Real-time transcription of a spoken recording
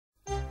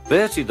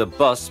Bertie the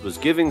bus was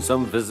giving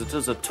some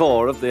visitors a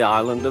tour of the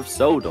island of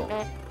Sodor.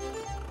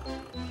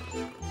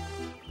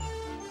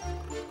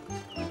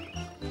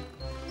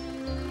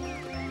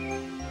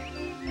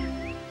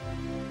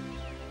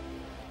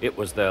 It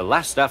was their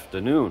last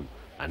afternoon,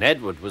 and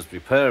Edward was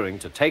preparing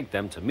to take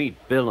them to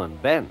meet Bill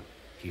and Ben.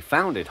 He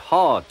found it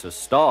hard to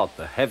start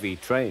the heavy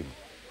train.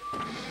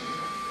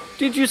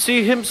 "Did you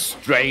see him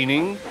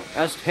straining?"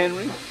 asked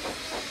Henry.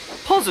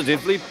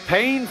 "Positively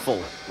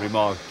painful,"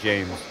 remarked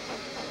James.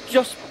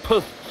 "Just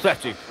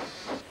pathetic,"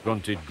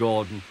 grunted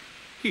Gordon.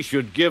 "He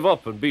should give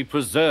up and be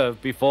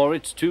preserved before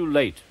it's too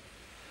late."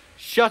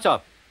 "Shut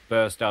up,"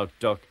 burst out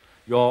Duck.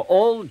 "You're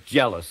all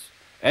jealous.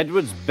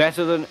 Edward's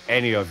better than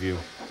any of you."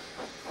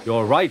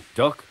 "You're right,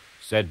 Duck,"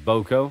 said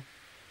Boko.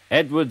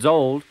 "Edward's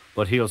old,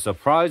 but he'll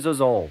surprise us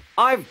all."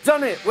 "I've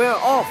done it,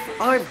 we're off!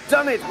 I've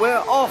done it,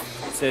 we're off!"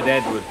 said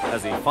Edward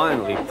as he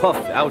finally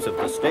puffed out of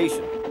the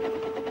station.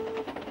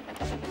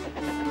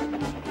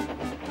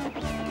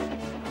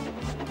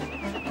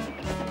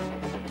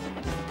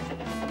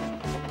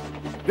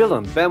 Bill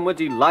and Ben were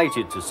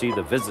delighted to see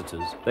the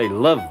visitors. They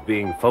loved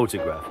being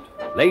photographed.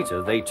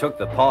 Later, they took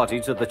the party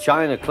to the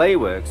China Clay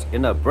Works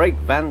in a brake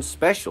van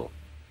special.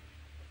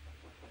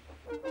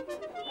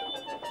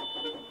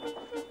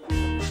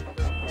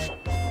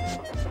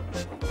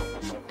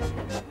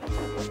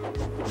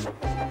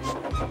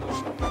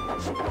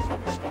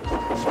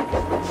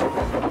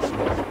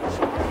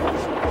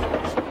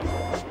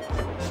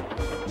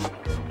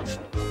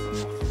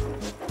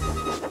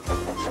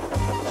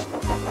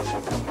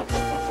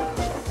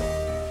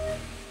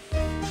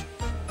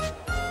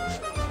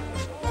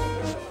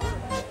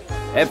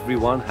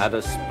 Everyone had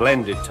a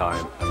splendid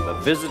time, and the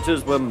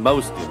visitors were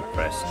most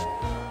impressed.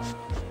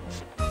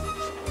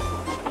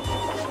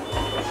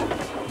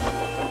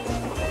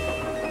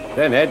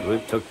 Then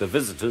Edward took the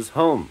visitors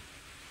home.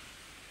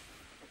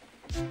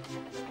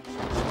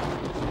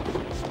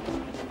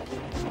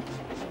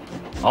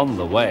 On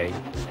the way,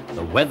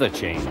 the weather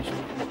changed.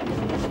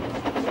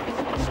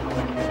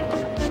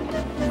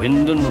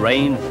 Wind and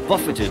rain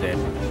buffeted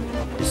Edward.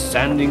 His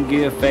sanding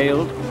gear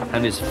failed,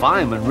 and his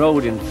fireman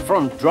rode in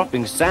front,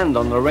 dropping sand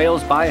on the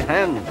rails by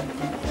hand.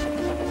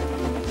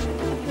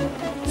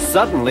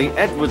 Suddenly,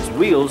 Edward's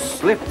wheels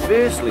slipped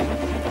fiercely.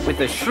 With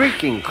a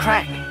shrieking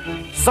crack,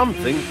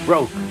 something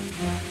broke.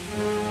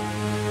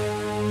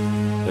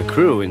 The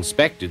crew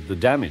inspected the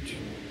damage.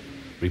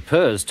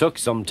 Repairs took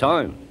some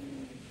time.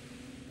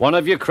 "One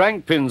of your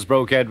crank pins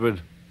broke,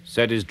 Edward,"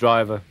 said his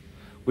driver.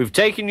 "We've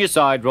taken your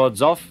side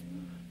rods off.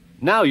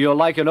 Now you're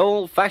like an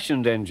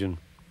old-fashioned engine.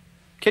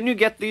 Can you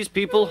get these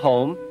people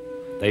home?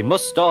 They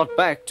must start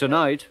back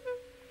tonight."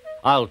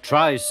 "I'll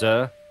try,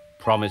 sir,"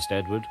 promised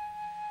Edward.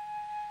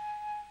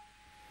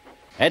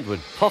 Edward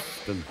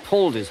puffed and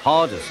pulled his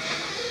hardest,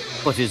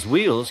 but his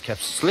wheels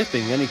kept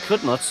slipping and he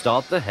could not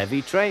start the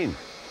heavy train.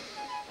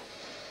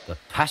 The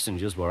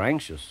passengers were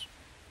anxious.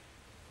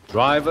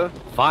 Driver,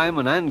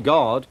 fireman and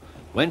guard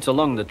went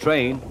along the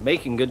train,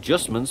 making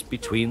adjustments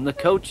between the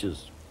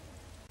coaches.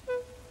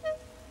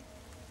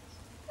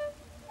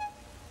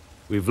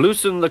 "We've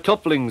loosened the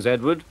couplings,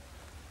 Edward.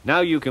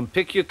 Now you can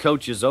pick your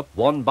coaches up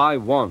one by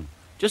one,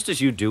 just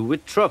as you do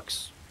with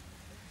trucks."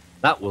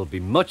 "That will be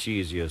much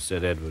easier,"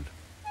 said Edward.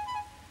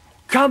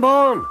 "Come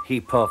on," he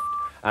puffed,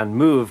 and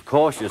moved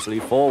cautiously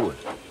forward.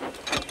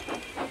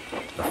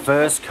 The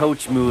first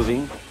coach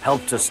moving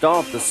helped to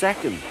start the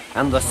second,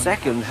 and the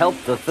second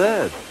helped the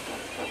third.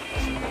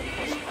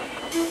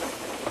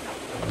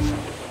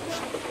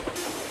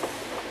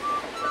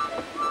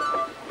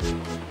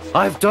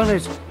 "I've done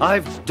it!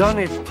 I've done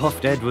it!"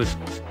 puffed Edward.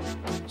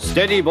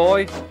 "Steady,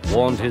 boy,"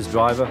 warned his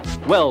driver.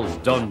 "Well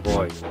done,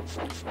 boy.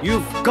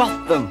 You've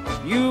got them!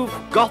 You've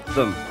got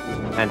them!"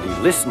 And he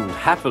listened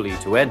happily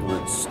to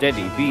Edward's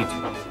steady beat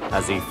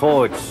as he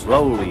forged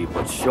slowly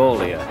but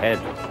surely ahead.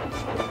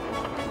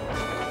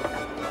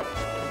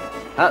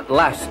 At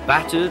last,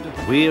 battered,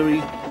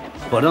 weary,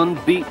 but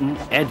unbeaten,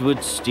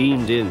 Edward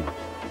steamed in.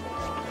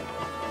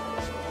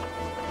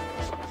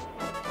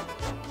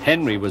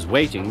 Henry was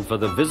waiting for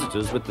the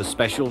visitors with the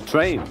special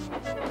train.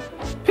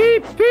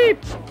 "Peep,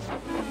 peep!"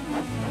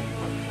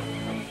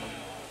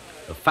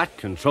 The fat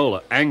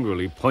controller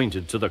angrily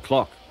pointed to the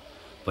clock,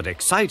 but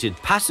excited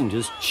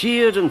passengers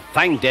cheered and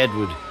thanked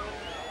Edward,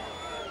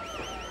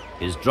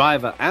 his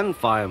driver and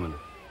fireman.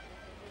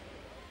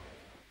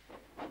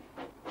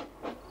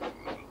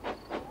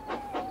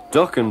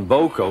 Duck and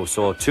Boko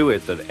saw to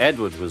it that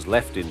Edward was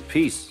left in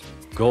peace.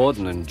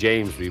 Gordon and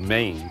James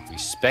remained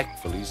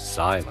respectfully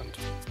silent.